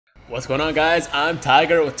What's going on, guys? I'm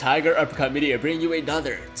Tiger with Tiger Uppercut Media, bringing you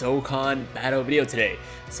another Dokkan battle video today.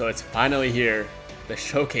 So it's finally here, the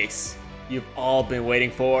showcase you've all been waiting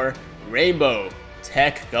for, Rainbow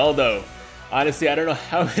TEQ Guldo. Honestly, I don't know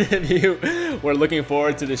how many of you were looking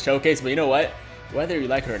forward to this showcase, but you know what? Whether you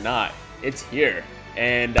like it or not, it's here,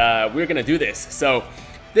 and we're gonna do this. So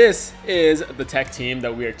this is the TEQ team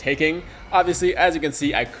that we are taking. Obviously, as you can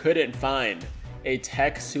see, I couldn't find a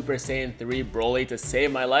TEQ Super Saiyan 3 Broly to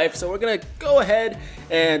save my life, so we're gonna go ahead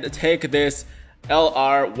and take this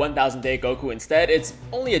LR 1000 Day Goku instead. It's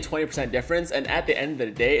only a 20% difference, and at the end of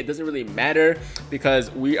the day, it doesn't really matter because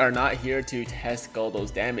we are not here to test Guldo's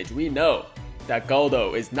damage. We know that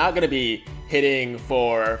Guldo is not gonna be hitting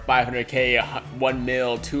for 500k, 1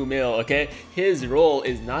 mil, 2 mil, okay? His role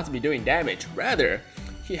is not to be doing damage. Rather,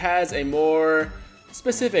 he has a more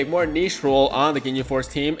specific, more niche role on the Ginyu Force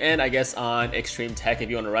team, and I guess on Extreme TEQ if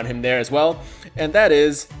you want to run him there as well, and that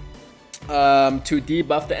is to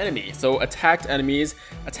debuff the enemy. So attacked enemies,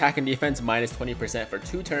 attack and defense minus 20% for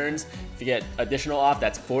 2 turns. If you get additional off,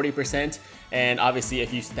 that's 40%. And obviously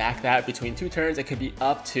if you stack that between 2 turns, it could be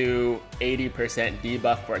up to 80%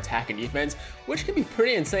 debuff for attack and defense, which can be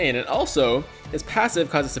pretty insane. And also, his passive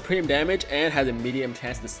causes supreme damage and has a medium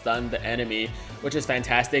chance to stun the enemy, which is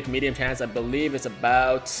fantastic. Medium chance, I believe, is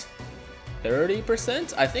about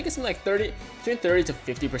 30%. I think it's something like between 30 to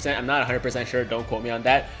 50%. I'm not 100% sure, don't quote me on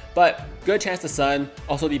that. But good chance to stun,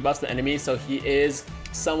 also debuffs the enemy, so he is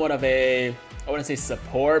somewhat of a, I wouldn't say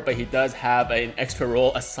support, but he does have an extra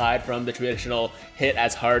role aside from the traditional hit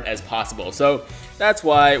as hard as possible. So that's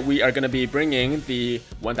why we are going to be bringing the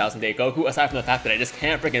 1000 Day Goku, aside from the fact that I just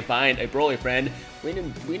can't freaking find a Broly friend. We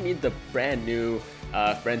need the brand new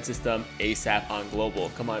friend system ASAP on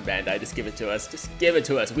global. Come on, Bandai, just give it to us. Just give it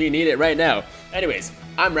to us. We need it right now. Anyways,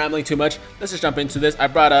 I'm rambling too much. Let's just jump into this. I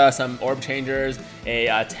brought some orb changers, a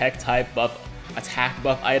TEQ type buff, attack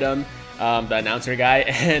buff item, the announcer guy,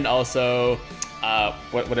 and also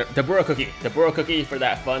the burro cookie for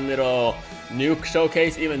that fun little nuke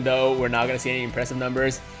showcase. Even though we're not gonna see any impressive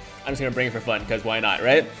numbers, I'm just gonna bring it for fun because why not,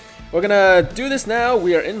 right? We're gonna do this now.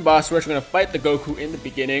 We are in boss rush. We're gonna fight the Goku in the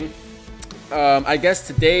beginning. I guess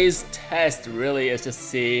today's test really is just to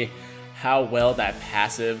see how well that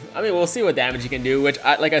passive, I mean, we'll see what damage you can do, which,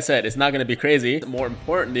 like I said, it's not going to be crazy. More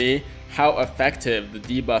importantly, how effective the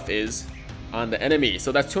debuff is on the enemy.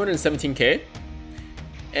 So that's 217k.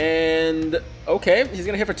 And, okay, he's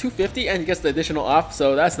going to hit for 250 and he gets the additional off,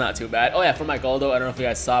 so that's not too bad. Oh yeah, for my Guldo, I don't know if you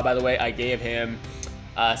guys saw, by the way, I gave him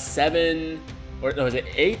 8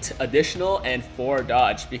 additional and 4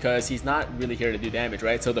 dodge because he's not really here to do damage,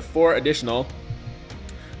 right? So the 4 additional,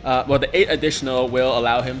 the 8 additional will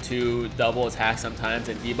allow him to double attack sometimes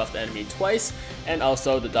and debuff the enemy twice, and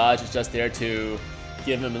also the dodge is just there to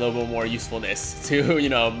give him a little bit more usefulness to, you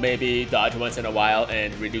know, maybe dodge once in a while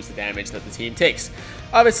and reduce the damage that the team takes.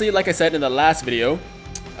 Obviously, like I said in the last video,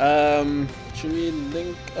 should we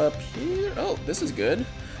link up here? Oh, this is good.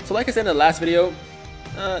 So like I said in the last video,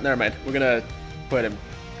 never mind, we're gonna put him,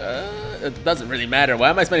 it doesn't really matter. Why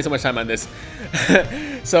am I spending so much time on this?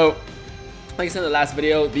 So, like I said in the last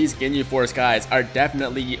video, these Ginyu Force guys are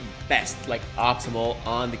definitely best, like optimal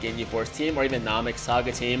on the Ginyu Force team or even Namek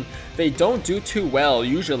Saga team. They don't do too well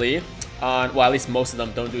usually on, well, at least most of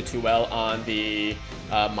them don't do too well on the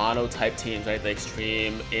mono type teams, right? The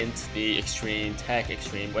Extreme Int, the Extreme TEQ,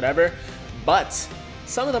 Extreme whatever. But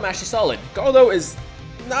some of them are actually solid. Guldo is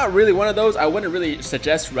not really one of those. I wouldn't really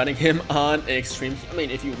suggest running him on an Extreme. I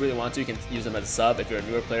mean, if you really want to, you can use him as a sub if you're a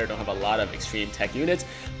newer player, don't have a lot of Extreme TEQ units,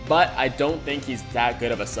 but I don't think he's that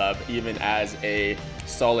good of a sub even as a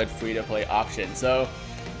solid free-to-play option. So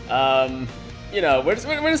you know, we're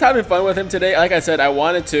just having fun with him today. Like I said, I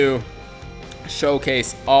wanted to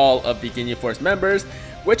showcase all of the Ginyu Force members,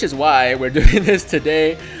 which is why we're doing this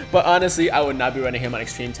today. But honestly, I would not be running him on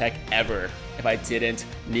Extreme TEQ ever if I didn't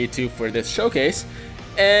need to for this showcase.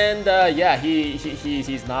 And yeah,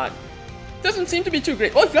 he's not, doesn't seem to be too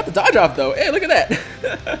great. Oh, he got the dodge off though. Hey, look at that.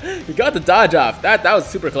 He got the dodge off. That was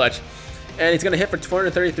super clutch. And he's gonna hit for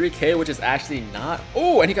 433k, which is actually not.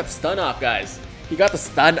 Oh, and he got the stun off, guys. He got the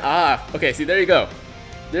stun off. Okay, see, there you go.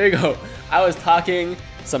 There you go. I was talking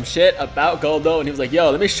some shit about Guldo, and he was like,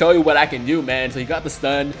 yo, let me show you what I can do, man. So he got the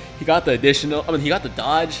stun, he got the additional, I mean, he got the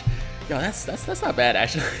dodge. Yo, that's not bad,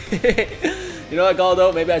 actually. You know what,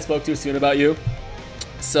 Guldo? Maybe I spoke too soon about you.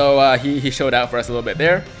 So he showed out for us a little bit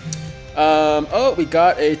there. Oh, we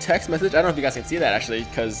got a text message. I don't know if you guys can see that actually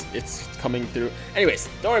because it's coming through. Anyways,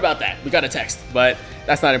 don't worry about that. We got a text, but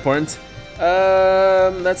that's not important.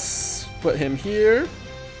 Let's put him here,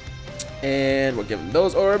 and we'll give him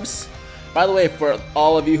those orbs. By the way, for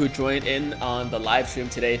all of you who joined in on the live stream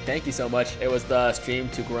today, thank you so much. It was the stream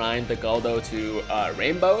to grind the Guldo to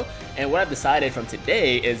Rainbow. And what I've decided from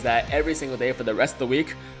today is that every single day for the rest of the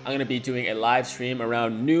week, I'm going to be doing a live stream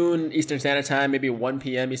around noon Eastern Standard Time, maybe 1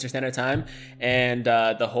 p.m. Eastern Standard Time. And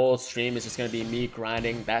the whole stream is just going to be me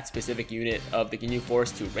grinding that specific unit of the Ginyu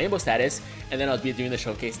Force to Rainbow status. And then I'll be doing the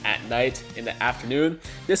showcase at night in the afternoon.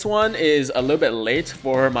 This one is a little bit late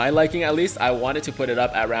for my liking, at least. I wanted to put it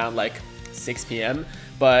up around like 6 p.m.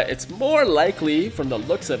 but it's more likely from the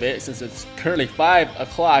looks of it, since it's currently 5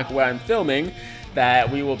 o'clock where I'm filming, that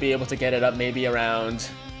we will be able to get it up maybe around,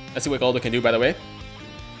 let's see what Guldo can do by the way.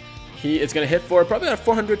 He is going to hit for probably around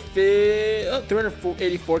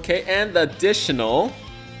 384k, and the additional,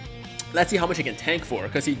 let's see how much he can tank for,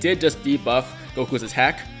 because he did just debuff Goku's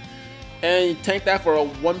attack, and he tanked that for a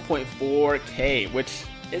 1.4k, which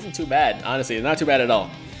isn't too bad, honestly, not too bad at all.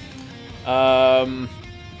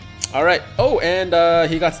 Alright, oh, and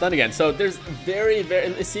he got stunned again. So there's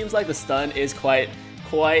it seems like the stun is quite,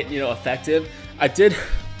 you know, effective. I did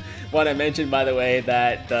want to mention, by the way,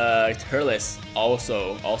 that the Turles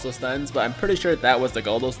also stuns, but I'm pretty sure that was the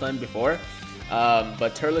Guldo stun before.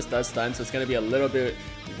 But Turles does stun, so it's going to be a little bit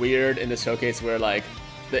weird in the showcase where, like,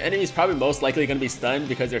 the enemy is probably most likely going to be stunned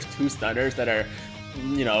because there's 2 stunners that are,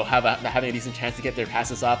 you know, having a decent chance to get their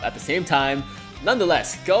passes off at the same time.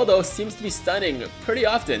 Nonetheless, Guldo seems to be stunning pretty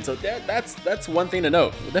often, so that's one thing to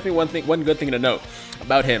note. Definitely one good thing to note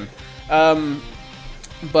about him. What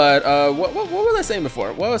was I saying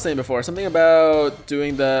before? What was I saying before? Something about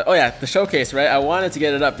doing the, oh yeah, the showcase, right? I wanted to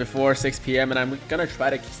get it up before 6 p.m. and I'm gonna try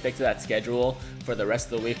to stick to that schedule for the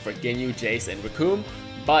rest of the week for Ginyu, Jace, and Raccoon.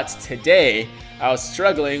 But today, I was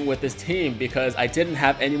struggling with this team because I didn't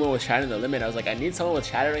have anyone with Shattering the Limit. I was like, I need someone with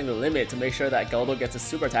Shattering the Limit to make sure that Guldo gets a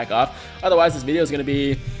super attack off. Otherwise, this video is going to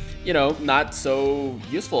be, you know, not so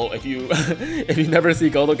useful if you if you never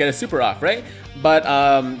see Guldo get a super off, right? But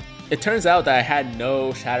it turns out that I had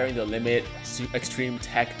no Shattering the Limit Extreme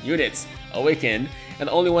Tech units awakened, and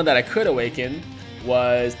the only one that I could awaken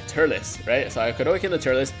was Turles, right? So I could awaken the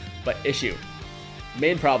Turles, but issue,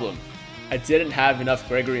 main problem, I didn't have enough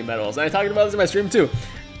Gregory medals, and I talked about this in my stream too.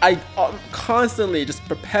 I constantly, just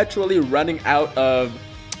perpetually running out of,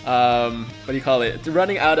 what do you call it?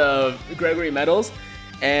 Running out of Gregory medals,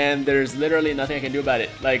 and there's literally nothing I can do about it.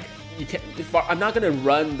 Like, you can't. I'm not gonna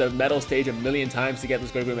run the medal stage a million times to get those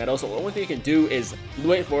Gregory medals. So the only thing you can do is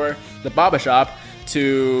wait for the Baba Shop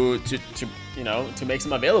to you know, to make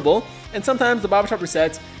some available. And sometimes the Baba Shop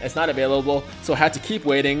resets, and it's not available, so I had to keep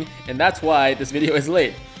waiting, and that's why this video is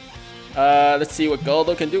late. Let's see what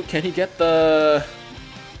Guldo can do. Can he get the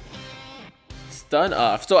stun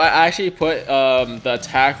off? So I actually put the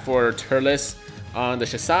attack for Turles on the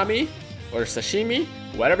Sasami or Sashimi,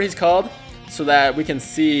 whatever he's called, so that we can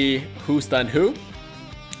see who stunned who.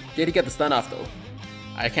 Did he get the stun off though?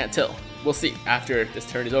 I can't tell. We'll see after this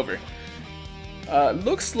turn is over.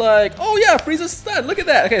 Looks like, oh yeah, Frieza's stunned. Look at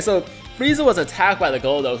that. Okay, so Frieza was attacked by the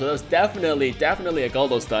Guldo, so that was definitely a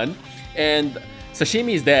Guldo stun, and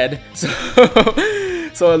Sashimi's dead, so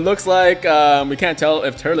so it looks like we can't tell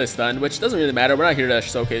if Turles stunned, which doesn't really matter. We're not here to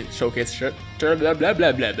showcase blah blah blah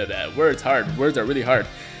blah blah blah. Words are really hard.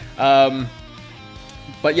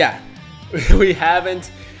 But yeah, we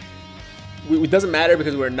haven't. It doesn't matter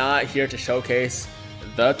because we're not here to showcase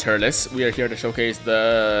the Turles. We are here to showcase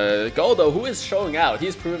the Guldo, who is showing out.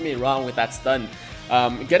 He's proving me wrong with that stun,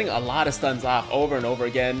 getting a lot of stuns off over and over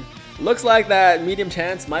again. Looks like that medium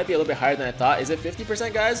chance might be a little bit higher than I thought. Is it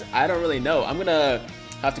 50%, guys? I don't really know. I'm gonna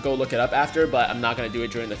have to go look it up after, but I'm not gonna do it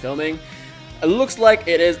during the filming. It looks like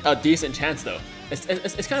it is a decent chance though. It's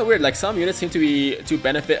kind of weird. Like, some units seem to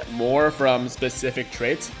benefit more from specific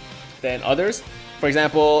traits than others. For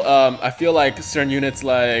example, I feel like certain units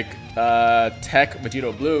like TEQ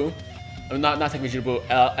Vegito Blue, not TEQ Vegito Blue,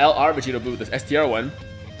 LR Vegito Blue, this STR one,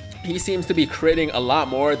 he seems to be critting a lot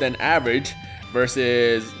more than average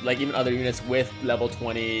versus like even other units with level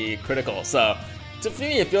 20 critical. So to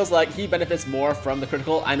me, it feels like he benefits more from the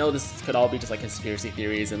critical. I know this could all be just like conspiracy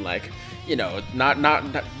theories and, like, you know,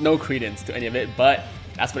 no credence to any of it, but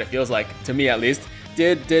that's what it feels like to me, at least.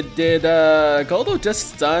 Did Guldo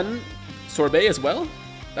just stun Sorbet as well?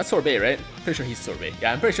 That's Sorbet, right? Pretty sure he's Sorbet.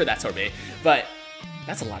 Yeah, I'm pretty sure that's Sorbet. But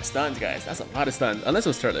that's a lot of stuns, guys. That's a lot of stuns. Unless it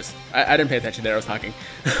was Turles. I didn't pay attention there. I was talking.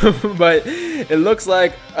 But it looks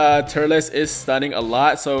like Turles is stunning a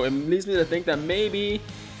lot. So it leads me to think that maybe,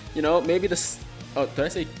 you know, maybe this... Oh, did I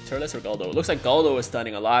say Turles or Guldo? It looks like Guldo is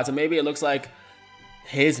stunning a lot. So maybe it looks like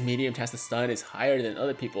his medium chance to stun is higher than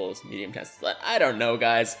other people's medium chance to stun. I don't know,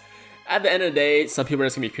 guys. At the end of the day, some people are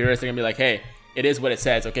just going to be purists. They're going to be like, hey, it is what it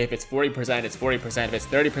says. Okay, if it's 40%, it's 40%. If it's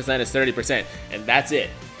 30%, it's 30%, and that's it.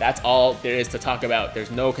 That's all there is to talk about.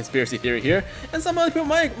 There's no conspiracy theory here. And some other people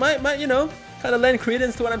might you know, kind of lend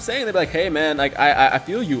credence to what I'm saying. They'll be like, hey man, like I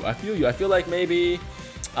feel you. I feel like maybe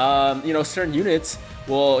you know, certain units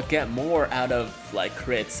will get more out of like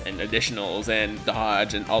crits and additionals and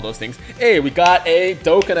dodge and all those things. Hey, we got a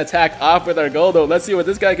Dokkan attack off with our Guldo. Let's see what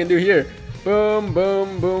this guy can do here. Boom,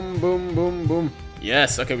 boom, boom, boom, boom, boom.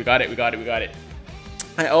 Yes, okay, we got it.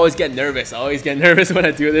 I always get nervous when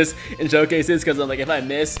I do this in showcases, because I'm like, if I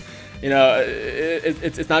miss, you know,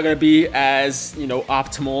 it's not gonna be as, you know,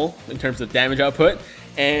 optimal in terms of damage output.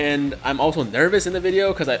 And I'm also nervous in the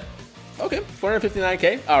video because okay,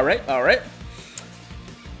 459k, all right.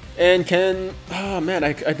 And oh man,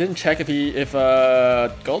 I didn't check if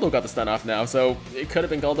Guldo got the stun off now, so it could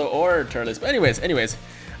have been Guldo or Turles. But anyways,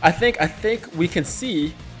 I think we can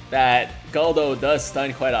see that Guldo does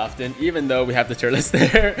stun quite often, even though we have the Turles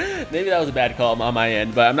there. Maybe that was a bad call on my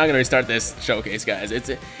end, but I'm not gonna restart this showcase, guys. It's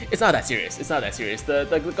not that serious. It's not that serious. The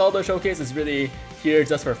Guldo showcase is really here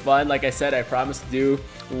just for fun. Like I said, I promised to do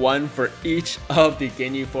one for each of the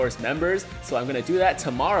Ginyu Force members, so I'm gonna do that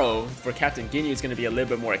tomorrow. For Captain Ginyu, it's gonna be a little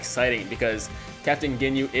bit more exciting because Captain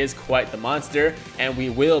Ginyu is quite the monster, and we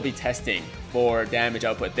will be testing for damage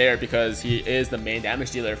output there because he is the main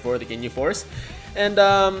damage dealer for the Ginyu Force. And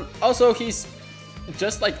also, he's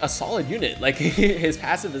just like a solid unit. Like his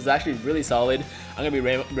passive is actually really solid. I'm gonna be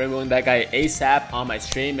rainbowing that guy ASAP on my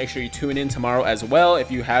stream. Make sure you tune in tomorrow as well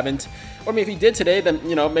if you haven't. Or I mean, if you did today, then,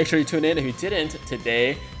 you know, make sure you tune in. If you didn't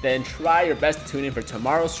today, then try your best to tune in for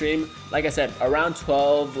tomorrow's stream. Like I said, around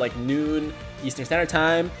 12, like noon Eastern Standard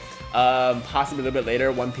Time, possibly a little bit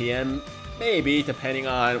later, 1 p.m. maybe, depending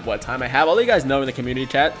on what time I have. I'll let you guys know in the community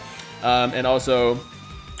chat, and also,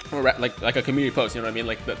 or like a community post, you know what I mean?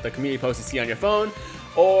 Like the community post you see on your phone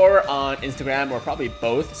or on Instagram, or probably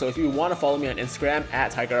both. So if you want to follow me on Instagram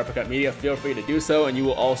at Tiger Uppercut Media, feel free to do so, and you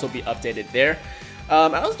will also be updated there.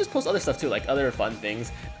 I also just post other stuff too, like other fun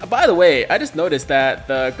things. By the way, I just noticed that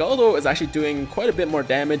the Guldo is actually doing quite a bit more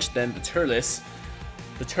damage than the Turles.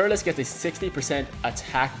 The Turles gets a 60%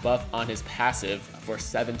 attack buff on his passive for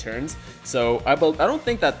 7 turns. So I don't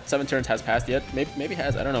think that 7 turns has passed yet. Maybe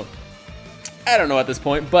has, I don't know. I don't know at this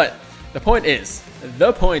point, but the point is,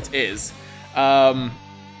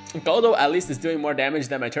 Guldo at least is doing more damage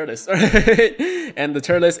than my Turles, right? And the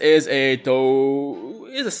Turles is a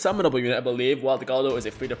summonable unit, I believe, while the Guldo is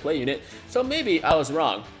a free-to-play unit. So maybe I was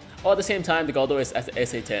wrong. Oh, at the same time, the Guldo is at the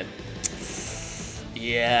SA10.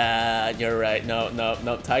 Yeah, you're right.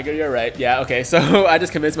 No, Tiger, you're right. Yeah, okay, so I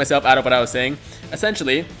just convinced myself out of what I was saying.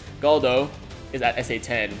 Essentially, Guldo is at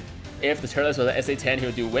SA10. If the Turles was at SA10, he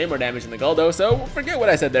would do way more damage than the Guldo, so forget what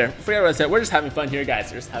I said there. Forget what I said. We're just having fun here, guys.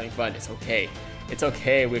 We're just having fun. It's okay. It's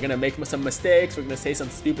okay. We're gonna make some mistakes. We're gonna say some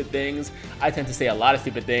stupid things. I tend to say a lot of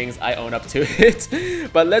stupid things. I own up to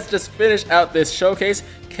it. But let's just finish out this showcase.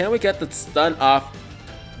 Can we get the stun off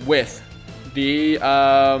with the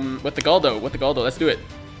Guldo? With the Guldo, let's do it.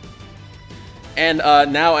 And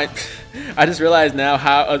now I just realized now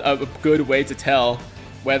how a good way to tell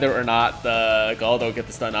whether or not the Guldo gets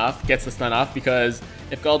the stun off, because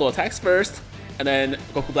if Guldo attacks first and then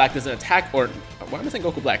Goku Black doesn't attack, or why am I saying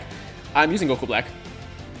Goku Black? I'm using Goku Black.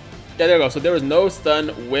 Yeah, there we go. So there was no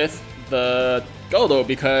stun with the Guldo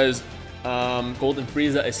because Golden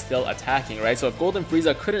Frieza is still attacking, right? So if Golden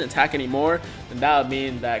Frieza couldn't attack anymore, then that would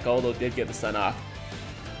mean that Guldo did get the stun off.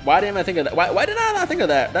 Why didn't I think of that? Why did I not think of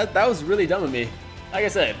that? That was really dumb of me. Like I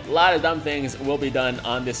said, a lot of dumb things will be done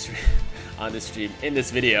on this stream, in this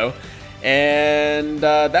video, and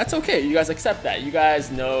that's okay. You guys accept that. You guys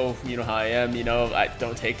know, how I am. I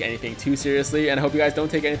don't take anything too seriously, and I hope you guys don't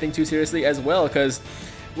take anything too seriously as well, because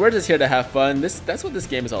we're just here to have fun. That's what this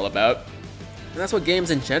game is all about, and that's what games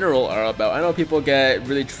in general are about. I know people get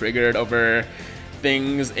really triggered over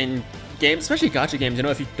things in games, especially gacha games.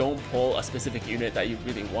 If you don't pull a specific unit that you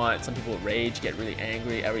really want, some people rage, get really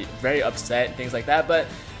angry, very upset, things like that. But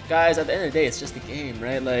guys, at the end of the day, it's just a game,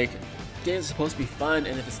 right? Like, games are supposed to be fun,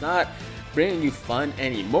 and if it's not bringing you fun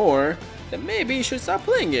anymore, then maybe you should stop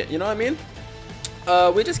playing it. You know what I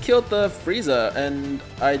mean? We just killed the Frieza, and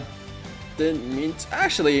I didn't mean to.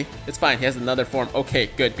 Actually, it's fine. He has another form.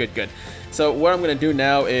 Okay, good. So what I'm gonna do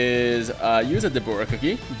now is use a Deborah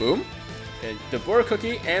cookie. Boom. A Deborah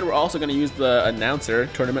cookie, and we're also gonna use the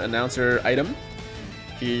tournament announcer item.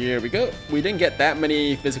 Here we go. We didn't get that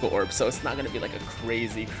many physical orbs, so it's not going to be like a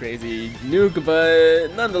crazy nuke,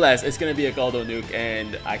 but nonetheless, it's going to be a Guldo nuke,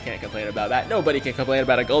 and I can't complain about that. Nobody can complain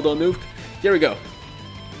about a Guldo nuke. Here we go.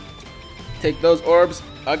 Take those orbs.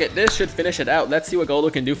 Okay, this should finish it out. Let's see what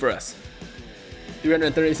Guldo can do for us.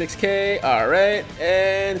 336k, alright,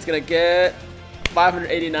 and it's gonna get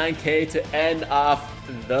 589k to end off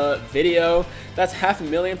the video. That's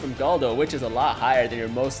 $500,000 from Guldo, which is a lot higher than you're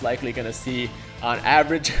most likely gonna see on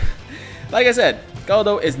average. Like I said,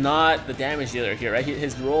 Guldo is not the damage dealer here, right?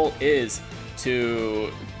 His role is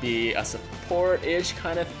to be a support-ish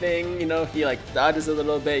kind of thing. You know, he like dodges a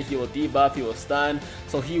little bit, he will debuff, he will stun,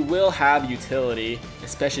 so he will have utility,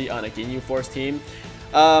 especially on a Ginyu Force team.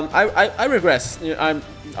 I regress. You know,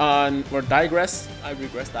 digress. I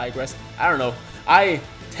don't know. I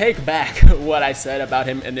take back what I said about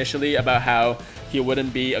him initially about how he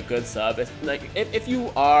wouldn't be a good sub. It's like if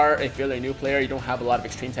you are a fairly new player, you don't have a lot of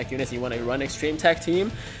extreme tech units, you want to run extreme tech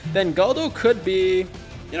team, then Guldo could be,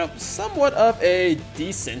 you know, somewhat of a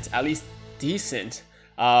decent, at least decent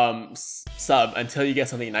sub until you get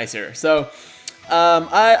something nicer. So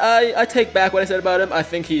I take back what I said about him. I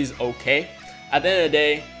think he's okay. At the end of the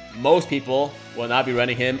day, most people will not be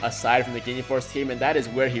running him aside from the Ginyu Force team, and that is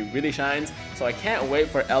where he really shines. So I can't wait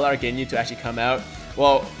for LR Ginyu to actually come out.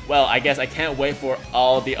 Well, I guess I can't wait for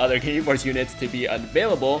all the other Ginyu Force units to be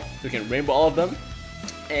available so we can rainbow all of them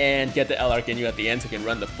and get the LR Ginyu at the end so we can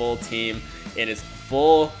run the full team in its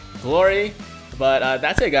full glory. But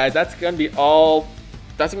that's it, guys. That's gonna be all.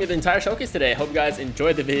 That's gonna be the entire showcase today. Hope you guys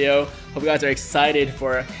enjoyed the video. Hope you guys are excited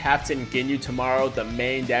for Captain Ginyu tomorrow, the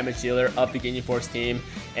main damage dealer of the Ginyu Force team,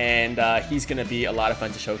 and he's gonna be a lot of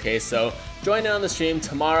fun to showcase. So join in on the stream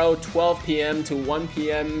tomorrow, 12 p.m. to 1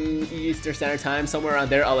 p.m. Eastern Standard Time, somewhere around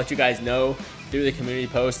there. I'll let you guys know through the community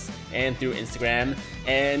posts and through Instagram.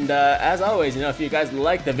 And as always, you know, if you guys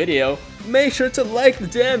like the video, make sure to like the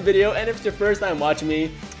damn video. And if it's your first time watching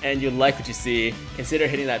me and you like what you see, consider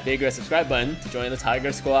hitting that big red subscribe button to join the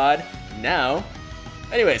Tiger Squad now.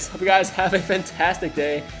 Anyways, hope you guys have a fantastic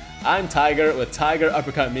day. I'm Tiger with Tiger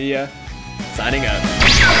Uppercut Media, signing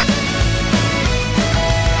out.